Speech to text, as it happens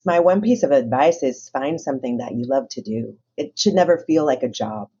My one piece of advice is find something that you love to do. It should never feel like a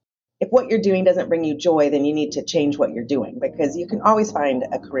job. If what you're doing doesn't bring you joy, then you need to change what you're doing, because you can always find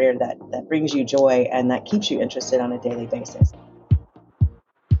a career that brings you joy and that keeps you interested on a daily basis.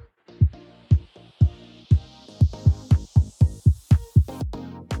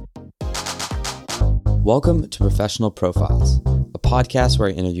 Welcome to Professional Profiles, a podcast where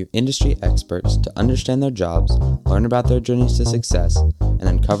I interview industry experts to understand their jobs, learn about their journeys to success, and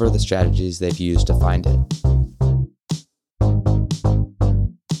uncover the strategies they've used to find it.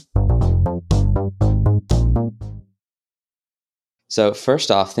 So first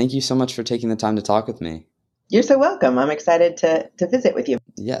off, thank you so much for taking the time to talk with me. You're so welcome. I'm excited to visit with you.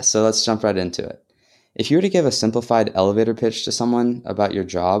 Yeah, so let's jump right into it. If you were to give a simplified elevator pitch to someone about your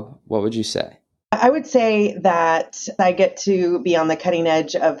job, what would you say? I would say that I get to be on the cutting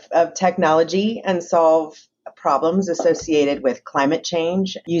edge of technology and solve problems associated with climate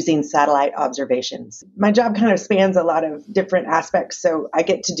change using satellite observations. My job kind of spans a lot of different aspects, so I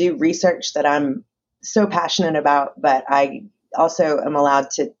get to do research that I'm so passionate about, but I also am allowed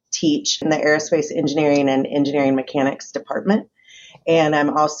to teach in the aerospace engineering and engineering mechanics department. And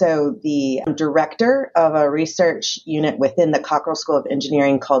I'm also the director of a research unit within the Cockrell School of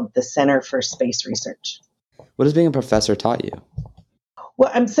Engineering called the Center for Space Research. What has being a professor taught you? Well,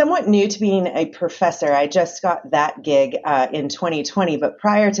 I'm somewhat new to being a professor. I just got that gig in 2020, but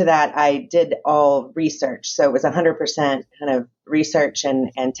prior to that, I did all research. So it was 100% kind of research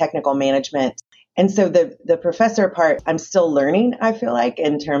and technical management. And so the professor part, I'm still learning, I feel like,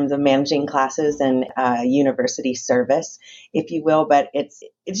 in terms of managing classes and university service, if you will. But it's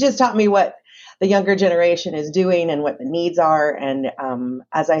just taught me what the younger generation is doing and what the needs are. And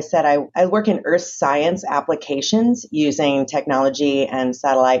as I said, I work in earth science applications using technology and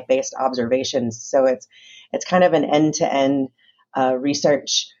satellite-based observations. So it's kind of an end-to-end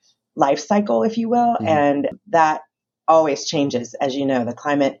research life cycle, if you will. Mm-hmm. And that always changes. As you know, the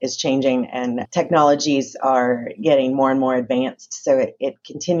climate is changing and technologies are getting more and more advanced. So it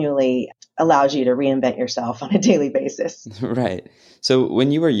continually allows you to reinvent yourself on a daily basis. Right. So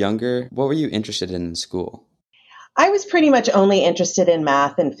when you were younger, what were you interested in school? I was pretty much only interested in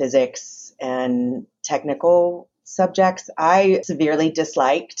math and physics and technical subjects. I severely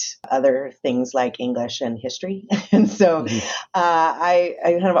disliked other things like English and history. And so I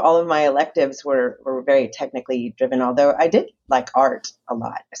kind of all of my electives were very technically driven, although I did like art a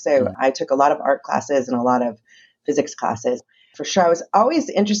lot. So I took a lot of art classes and a lot of physics classes. For sure, I was always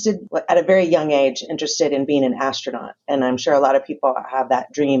interested, at a very young age, interested in being an astronaut. And I'm sure a lot of people have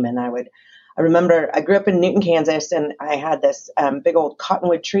that dream. And I remember I grew up in Newton, Kansas, and I had this big old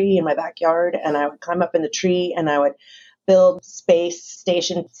cottonwood tree in my backyard, and I would climb up in the tree and I would build space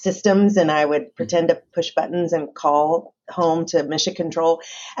station systems, and I would pretend to push buttons and call home to mission control.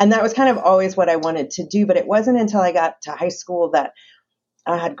 And that was kind of always what I wanted to do. But it wasn't until I got to high school that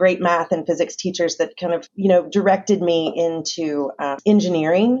I had great math and physics teachers that kind of, directed me into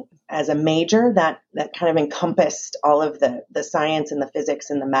engineering as a major that kind of encompassed all of the science and the physics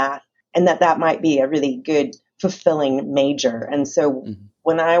and the math, and that might be a really good, fulfilling major. And so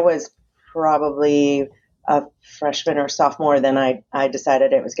when I was probably a freshman or sophomore, then I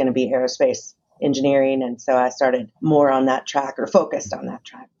decided it was going to be aerospace engineering. And so I started more on that track, or focused on that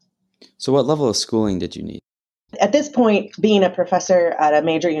track. So what level of schooling did you need? At this point, being a professor at a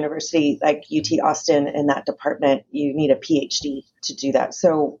major university like UT Austin in that department, you need a PhD to do that.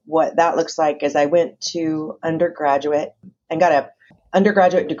 So what that looks like is I went to undergraduate and got a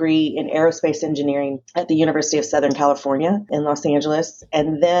undergraduate degree in aerospace engineering at the University of Southern California in Los Angeles.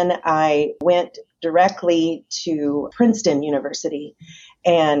 And then I went directly to Princeton University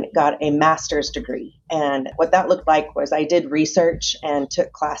and got a master's degree. And what that looked like was I did research and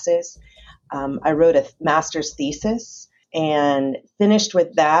took classes. I wrote a master's thesis and finished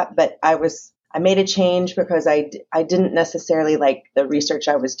with that, but I made a change because I didn't necessarily like the research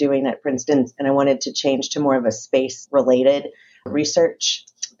I was doing at Princeton, and I wanted to change to more of a space-related research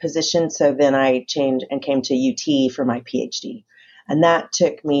position. So then I changed and came to UT for my PhD. And that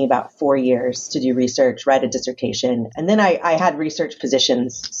took me about 4 years to do research, write a dissertation. And then I had research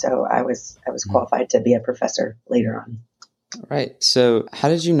positions, so I was qualified to be a professor later on. Right. So how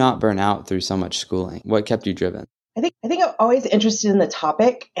did you not burn out through so much schooling? What kept you driven? I think I'm always interested in the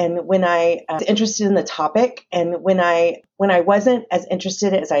topic, and when I wasn't as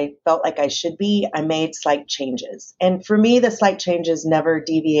interested as I felt like I should be, I made slight changes. And for me, the slight changes never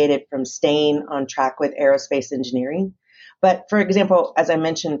deviated from staying on track with aerospace engineering. But for example, as I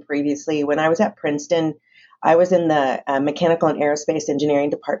mentioned previously, when I was at Princeton, I was in the mechanical and aerospace engineering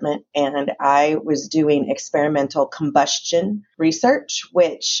department, and I was doing experimental combustion research,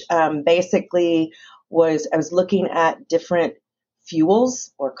 which basically I was looking at different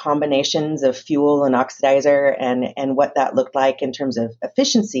fuels or combinations of fuel and oxidizer and what that looked like in terms of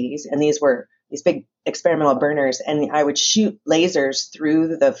efficiencies. And these were these big experimental burners, and I would shoot lasers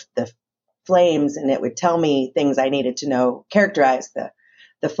through the flames, and it would tell me things I needed to know, characterize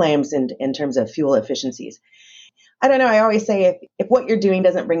the flames in terms of fuel efficiencies. I don't know. I always say if what you're doing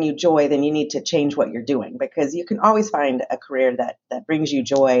doesn't bring you joy, then you need to change what you're doing, because you can always find a career that brings you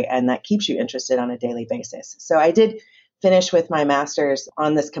joy and that keeps you interested on a daily basis. So I did finish with my master's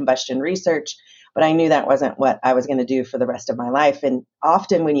on this combustion research, but I knew that wasn't what I was going to do for the rest of my life. And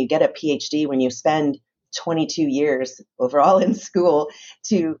often when you get a PhD, when you spend 22 years overall in school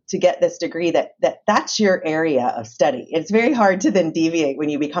to get this degree, that's your area of study. It's very hard to then deviate when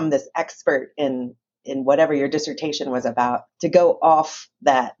you become this expert in whatever your dissertation was about, to go off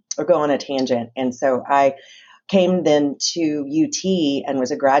that or go on a tangent. And so I came then to UT and was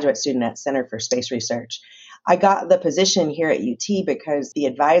a graduate student at Center for Space Research. I got the position here at UT because the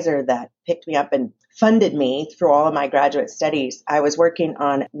advisor that picked me up and funded me through all of my graduate studies, I was working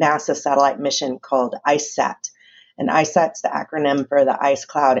on NASA satellite mission called ICESat. And ICESat's the acronym for the Ice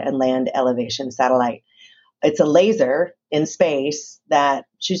Cloud and Land Elevation Satellite. It's a laser in space that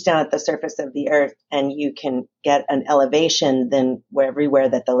shoots down at the surface of the Earth, and you can get an elevation then everywhere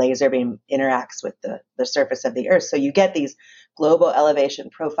that the laser beam interacts with the surface of the Earth. So you get these global elevation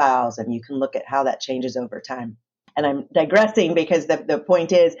profiles, and you can look at how that changes over time. And I'm digressing because the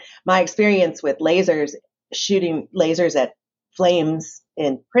point is my experience with lasers, shooting lasers at flames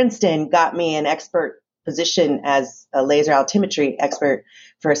in Princeton, got me an expert position as a laser altimetry expert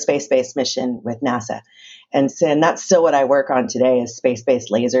for a space-based mission with NASA. And that's still what I work on today, is space-based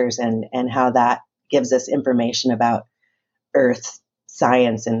lasers and how that gives us information about Earth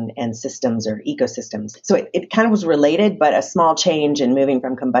science and systems or ecosystems. So it kind of was related, but a small change in moving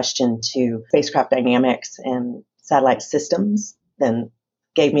from combustion to spacecraft dynamics and satellite systems then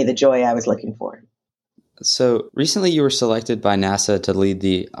gave me the joy I was looking for. So recently you were selected by NASA to lead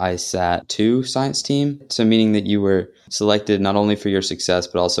the ICESat-2 science team. So meaning that you were selected not only for your success,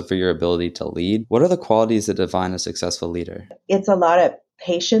 but also for your ability to lead. What are the qualities that define a successful leader? It's a lot of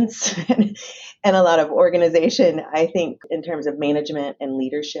patience and a lot of organization, I think, in terms of management and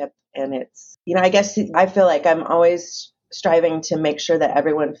leadership. And it's, I guess I feel like I'm always striving to make sure that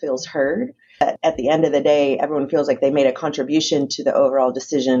everyone feels heard. That at the end of the day, everyone feels like they made a contribution to the overall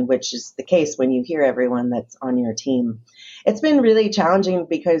decision, which is the case when you hear everyone that's on your team. It's been really challenging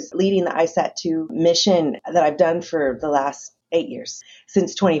because leading the ICESat-2 mission that I've done for the last 8 years,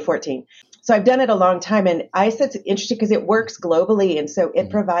 since 2014. So I've done it a long time, and ICESat's interesting because it works globally, and so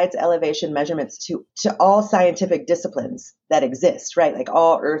it provides elevation measurements to all scientific disciplines that exist, right? Like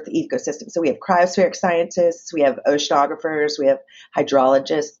all Earth ecosystems. So we have cryospheric scientists, we have oceanographers, we have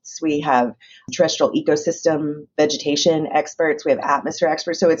hydrologists, we have terrestrial ecosystem vegetation experts, we have atmosphere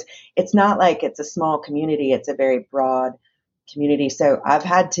experts. So it's not like it's a small community; it's a very broad community. So I've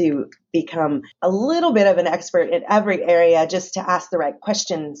had to become a little bit of an expert in every area just to ask the right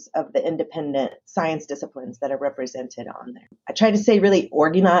questions of the independent science disciplines that are represented on there. I try to stay really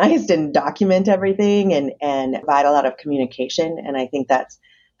organized and document everything and provide a lot of communication. And I think that's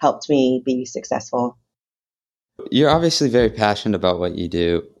helped me be successful. You're obviously very passionate about what you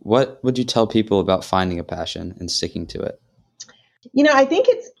do. What would you tell people about finding a passion and sticking to it? I think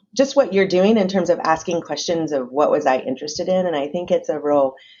it's just what you're doing in terms of asking questions of what was I interested in. And I think it's a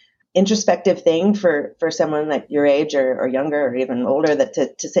real introspective thing for someone like your age or younger or even older, that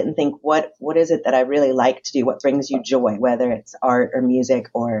to sit and think, what is it that I really like to do? What brings you joy, whether it's art or music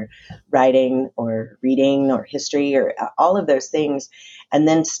or writing or reading or history or all of those things. And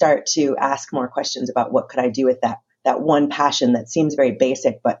then start to ask more questions about what could I do with that one passion that seems very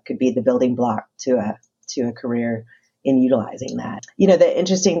basic, but could be the building block to a career in utilizing that. The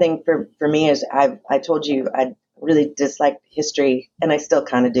interesting thing for me is I told you I really disliked history, and I still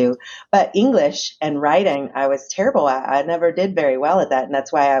kind of do, but English and writing, I was terrible. I never did very well at that. And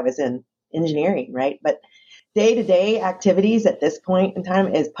that's why I was in engineering, right? But day-to-day activities at this point in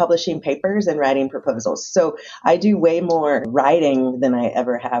time is publishing papers and writing proposals. So I do way more writing than I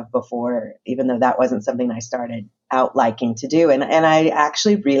ever have before, even though that wasn't something I started out liking to do. And I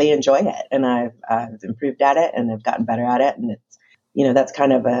actually really enjoy it. And I've improved at it and I've gotten better at it. And it's, that's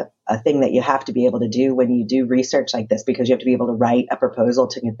kind of a thing that you have to be able to do when you do research like this, because you have to be able to write a proposal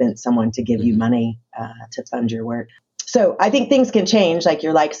to convince someone to give you money to fund your work. So I think things can change, like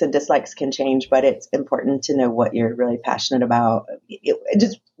your likes and dislikes can change, but it's important to know what you're really passionate about.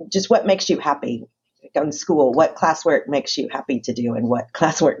 Just what makes you happy on school, what classwork makes you happy to do and what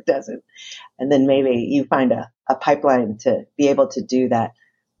classwork doesn't. And then maybe you find a pipeline to be able to do that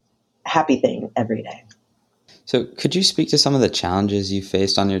happy thing every day. So could you speak to some of the challenges you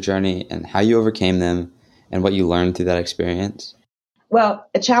faced on your journey and how you overcame them and what you learned through that experience? Well,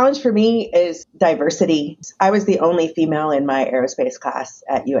 a challenge for me is diversity. I was the only female in my aerospace class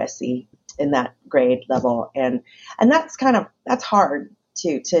at USC in that grade level. And that's hard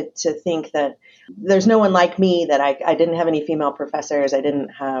to think that there's no one like me, that I didn't have any female professors. I didn't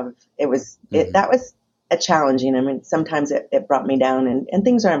have, that was a challenging. I mean, sometimes it brought me down, and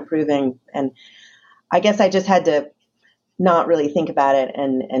things are improving. And I guess I just had to not really think about it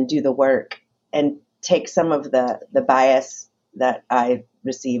and do the work and take some of the bias that I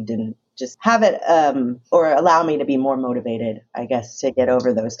received and just have it, or allow me to be more motivated, I guess, to get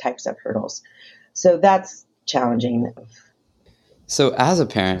over those types of hurdles. So that's challenging. So as a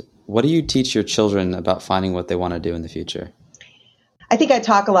parent, what do you teach your children about finding what they want to do in the future? I think I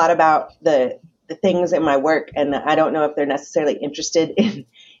talk a lot about the things in my work, and I don't know if they're necessarily interested in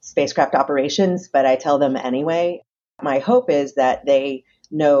spacecraft operations, but I tell them anyway. My hope is that they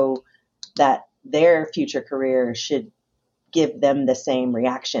know that their future career should give them the same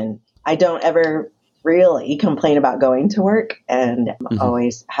reaction. I don't ever really complain about going to work, and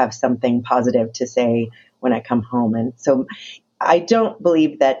always have something positive to say when I come home. And so I don't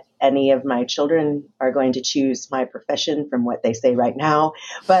believe that any of my children are going to choose my profession from what they say right now,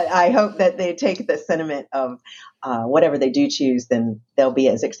 but I hope that they take the sentiment of whatever they do choose, then they'll be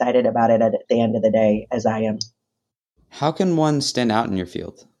as excited about it at the end of the day as I am. How can one stand out in your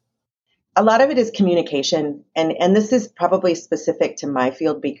field? A lot of it is communication, and this is probably specific to my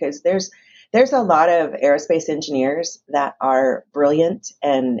field because there's a lot of aerospace engineers that are brilliant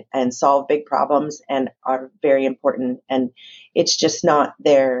and solve big problems and are very important, and it's just not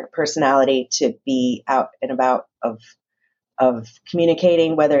their personality to be out and about of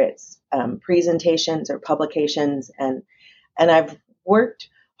communicating, whether it's presentations or publications, and I've worked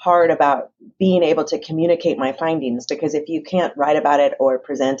hard about being able to communicate my findings, because if you can't write about it or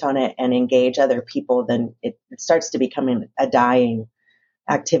present on it and engage other people, then it starts to become a dying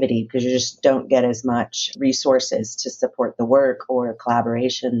activity, because you just don't get as much resources to support the work or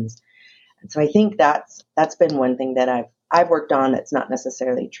collaborations. And so I think that's been one thing that I've worked on that's not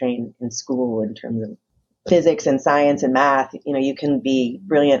necessarily trained in school in terms of physics and science and math. You know, you can be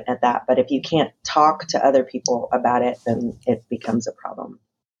brilliant at that, but if you can't talk to other people about it, then it becomes a problem.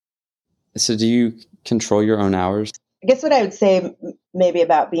 So do you control your own hours? I guess what I would say maybe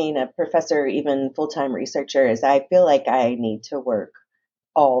about being a professor, even full-time researcher, is I feel like I need to work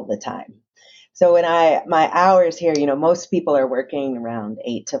all the time. So when my hours here, you know, most people are working around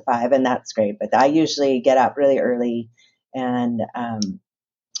 8 to 5, and that's great. But I usually get up really early and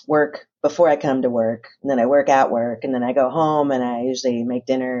work before I come to work. And then I work at work, and then I go home and I usually make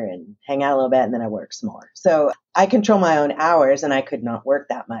dinner and hang out a little bit, and then I work some more. So I control my own hours, and I could not work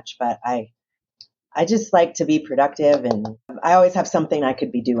that much, but I just like to be productive, and I always have something I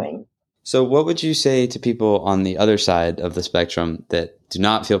could be doing. So what would you say to people on the other side of the spectrum that do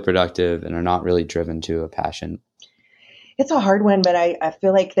not feel productive and are not really driven to a passion? It's a hard one, but I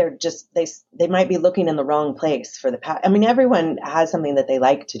feel like they're just, they might be looking in the wrong place for the past. I mean, everyone has something that they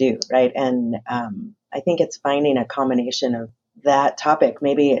like to do, right? And I think it's finding a combination of that topic.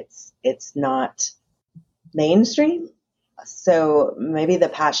 Maybe it's not mainstream, so maybe the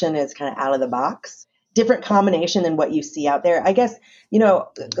passion is kind of out of the box. Different combination than what you see out there. I guess, you know,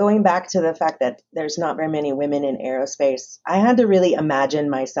 going back to the fact that there's not very many women in aerospace, I had to really imagine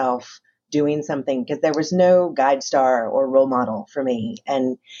myself doing something, because there was no guide star or role model for me.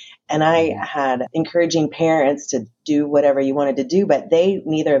 And I had encouraging parents to do whatever you wanted to do, but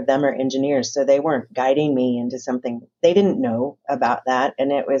neither of them are engineers. So they weren't guiding me into something. They didn't know about that.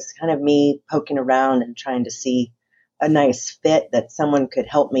 And it was kind of me poking around and trying to see a nice fit that someone could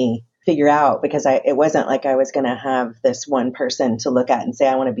help me figure out, because it wasn't like I was going to have this one person to look at and say,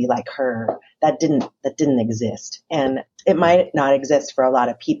 I want to be like her. That didn't exist. And it might not exist for a lot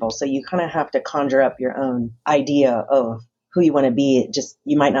of people. So you kind of have to conjure up your own idea of who you want to be.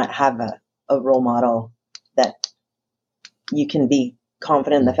 You might not have a role model that you can be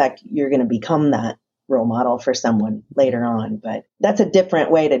confident in the fact you're going to become that role model for someone later on. But that's a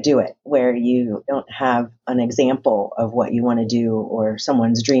different way to do it, where you don't have an example of what you want to do or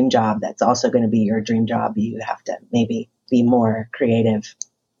someone's dream job that's also going to be your dream job. You have to maybe be more creative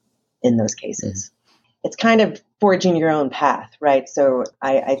in those cases. It's kind of forging your own path, right? So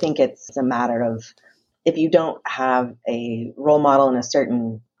I think it's a matter of, if you don't have a role model in a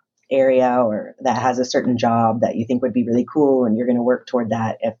certain area or that has a certain job that you think would be really cool and you're going to work toward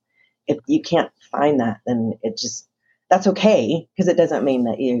that, if you can't find that, then that's okay, because it doesn't mean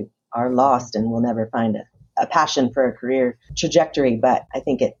that you are lost and will never find a passion for a career trajectory. But I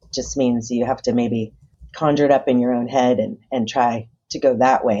think it just means you have to maybe conjure it up in your own head and try to go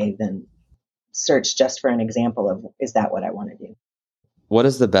that way, then search just for an example of, is that what I want to do? What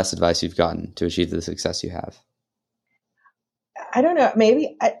is the best advice you've gotten to achieve the success you have? I don't know.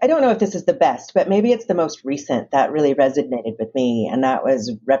 Maybe I don't know if this is the best, but maybe it's the most recent that really resonated with me. And that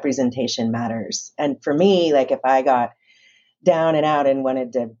was representation matters. And for me, like if I got down and out and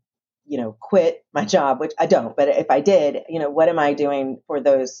wanted to, quit my job, which I don't, but if I did, what am I doing for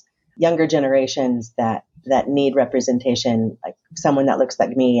those younger generations that need representation, like someone that looks like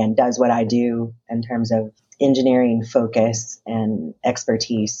me and does what I do in terms of engineering focus and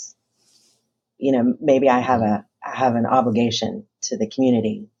expertise? Maybe I have an obligation to the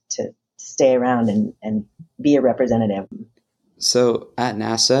community to stay around and be a representative. So at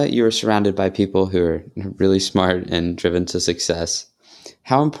NASA, you are surrounded by people who are really smart and driven to success.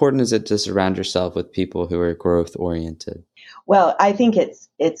 How important is it to surround yourself with people who are growth oriented? Well, I think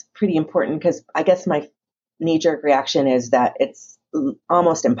it's pretty important, because I guess my knee-jerk reaction is that it's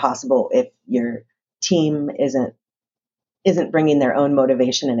almost impossible if your team isn't bringing their own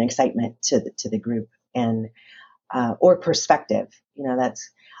motivation and excitement to the group, and or perspective.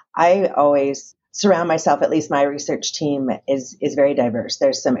 I always surround myself, at least my research team is very diverse.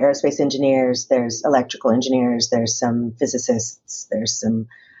 There's some aerospace engineers, there's electrical engineers, there's some physicists, there's some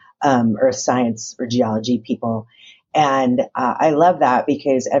earth science or geology people. And I love that,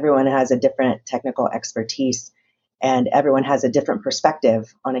 because everyone has a different technical expertise and everyone has a different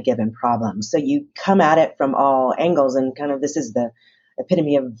perspective on a given problem. So you come at it from all angles, and kind of this is the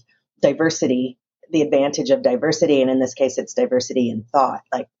epitome of diversity, the advantage of diversity. And in this case, it's diversity in thought,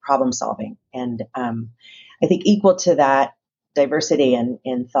 like problem solving. And I think equal to that, diversity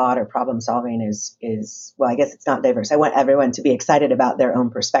in thought or problem solving is, well, I guess it's not diverse. I want everyone to be excited about their own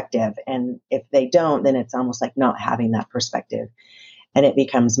perspective. And if they don't, then it's almost like not having that perspective. And it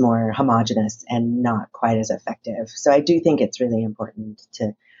becomes more homogenous and not quite as effective. So I do think it's really important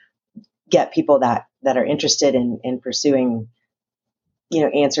to get people that are interested in pursuing,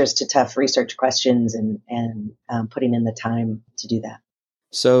 answers to tough research questions and putting in the time to do that.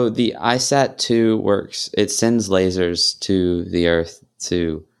 So the ISAT-2 works. It sends lasers to the Earth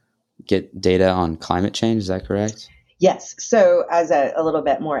to get data on climate change. Is that correct? Yes. So as a little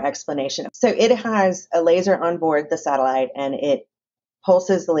bit more explanation. So it has a laser on board the satellite, and it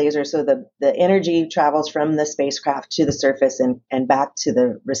pulses the laser. So the energy travels from the spacecraft to the surface and back to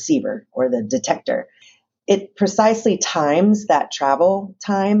the receiver or the detector. It precisely times that travel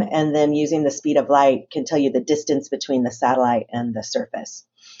time, and then using the speed of light can tell you the distance between the satellite and the surface.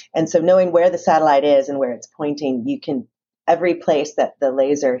 And so knowing where the satellite is and where it's pointing, every place that the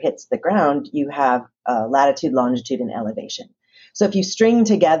laser hits the ground, you have latitude, longitude, and elevation. So if you string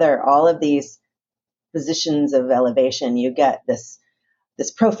together all of these positions of elevation, you get this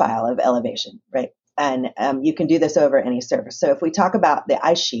profile of elevation, right? And you can do this over any surface. So if we talk about the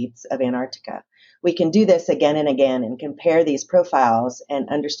ice sheets of Antarctica, we can do this again and again and compare these profiles and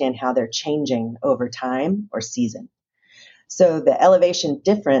understand how they're changing over time or season. So the elevation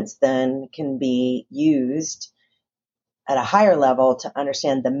difference then can be used at a higher level to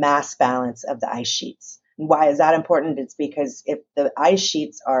understand the mass balance of the ice sheets. And why is that important? It's because if the ice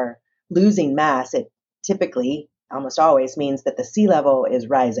sheets are losing mass, it typically, almost always, means that the sea level is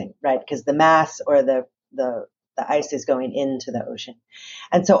rising, right? Because the mass or the ice is going into the ocean.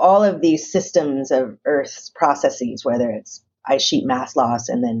 And so all of these systems of Earth's processes, whether it's ice sheet mass loss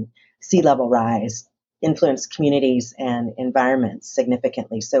and then sea level rise, influence communities and environments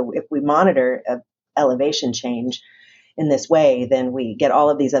significantly. So if we monitor elevation change in this way, then we get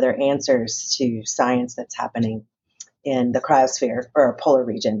all of these other answers to science that's happening in the cryosphere or polar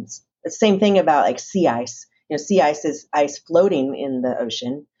regions. The same thing about like sea ice. Sea ice is ice floating in the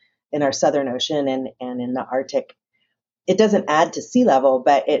ocean, in our Southern Ocean and in the Arctic. It doesn't add to sea level,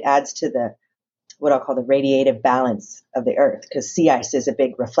 but it adds to what I'll call the radiative balance of the Earth, because sea ice is a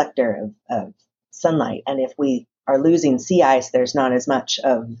big reflector of sunlight. And if we are losing sea ice, there's not as much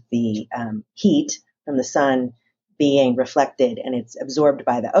of the heat from the sun being reflected, and it's absorbed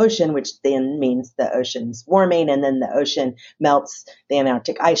by the ocean, which then means the ocean's warming, and then the ocean melts the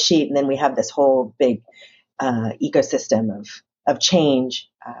Antarctic ice sheet, and then we have this whole big ecosystem of change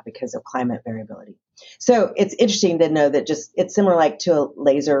because of climate variability. So it's interesting to know that it's similar like to a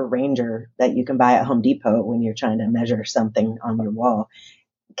laser ranger that you can buy at Home Depot when you're trying to measure something on your wall,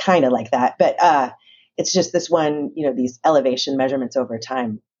 kind of like that. But it's just this one, these elevation measurements over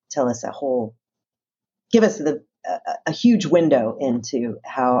time give us the a huge window into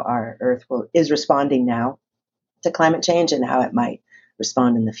how our Earth is responding now to climate change and how it might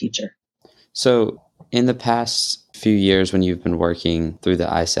respond in the future. So in the past few years when you've been working through the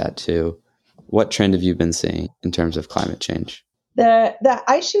ISAT-2, what trend have you been seeing in terms of climate change? The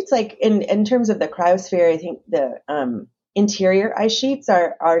ice sheets, like in terms of the cryosphere, I think the interior ice sheets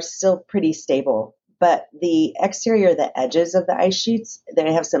are still pretty stable, but the exterior, the edges of the ice sheets,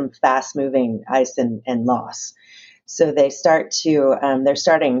 they have some fast moving ice and loss. So they're starting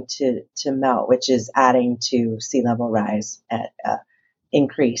to melt, which is adding to sea level rise at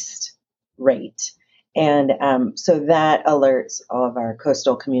increased rate. And so that alerts all of our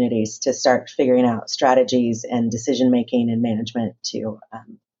coastal communities to start figuring out strategies and decision making and management to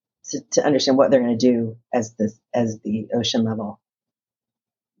understand what they're going to do as the ocean level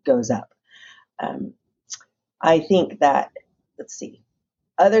goes up. I think that,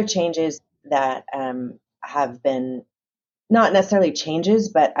 other changes that have been not necessarily changes,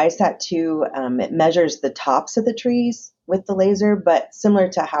 but ISAT-2, it measures the tops of the trees with the laser, but similar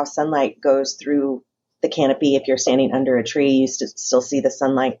to how sunlight goes through the canopy. If you're standing under a tree, you still see the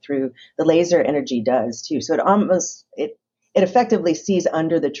sunlight through. The laser energy does too. So it effectively sees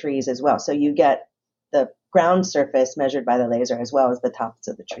under the trees as well. So you get the ground surface measured by the laser as well as the tops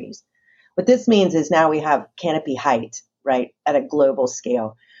of the trees. What this means is now we have canopy height, right, at a global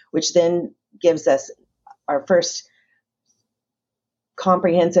scale, which then gives us our first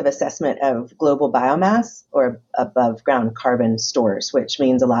comprehensive assessment of global biomass or above ground carbon stores, which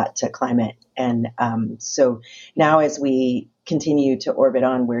means a lot to climate. And so now as we continue to orbit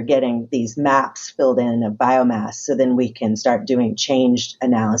on, we're getting these maps filled in of biomass. So then we can start doing changed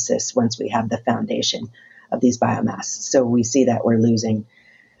analysis once we have the foundation of these biomass. So we see that we're losing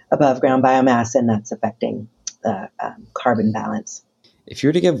above ground biomass, and that's affecting the carbon balance. If you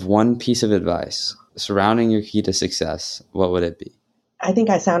were to give one piece of advice surrounding your key to success, what would it be? I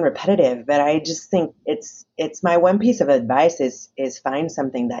think I sound repetitive, but I just think it's my one piece of advice is find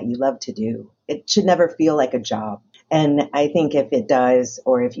something that you love to do. It should never feel like a job. And I think if it does,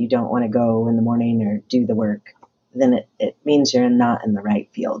 or if you don't want to go in the morning or do the work, then it means you're not in the right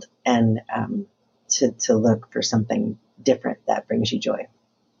field, and to look for something different that brings you joy.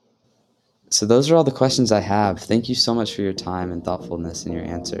 So those are all the questions I have. Thank you so much for your time and thoughtfulness in your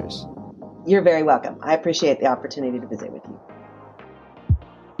answers. You're very welcome. I appreciate the opportunity to visit with you.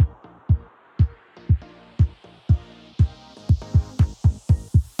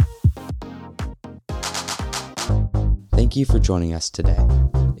 Thank you for joining us today.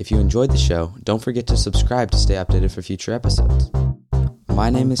 If you enjoyed the show, don't forget to subscribe to stay updated for future episodes. My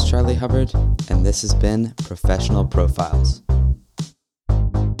name is Charlie Hubbard, and this has been Professional Profiles.